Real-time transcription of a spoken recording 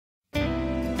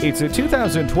It's a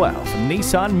 2012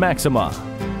 Nissan Maxima.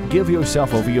 Give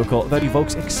yourself a vehicle that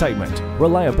evokes excitement,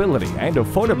 reliability, and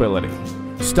affordability.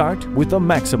 Start with the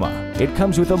Maxima. It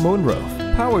comes with a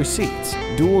moonroof, power seats,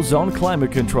 dual zone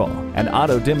climate control, and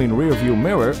auto-dimming rear view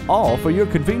mirror, all for your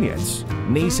convenience.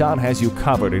 Nissan has you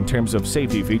covered in terms of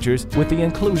safety features with the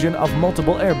inclusion of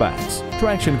multiple airbags,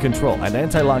 traction control, and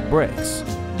anti-lock brakes.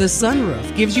 The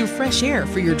sunroof gives you fresh air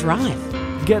for your drive.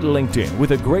 Get linked in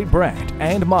with a great brand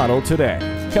and model today.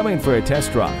 Come in for a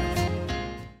test drive.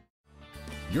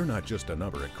 You're not just a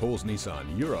number at Coles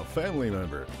Nissan, you're a family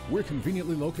member. We're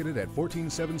conveniently located at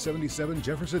 14777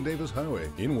 Jefferson Davis Highway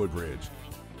in Woodbridge.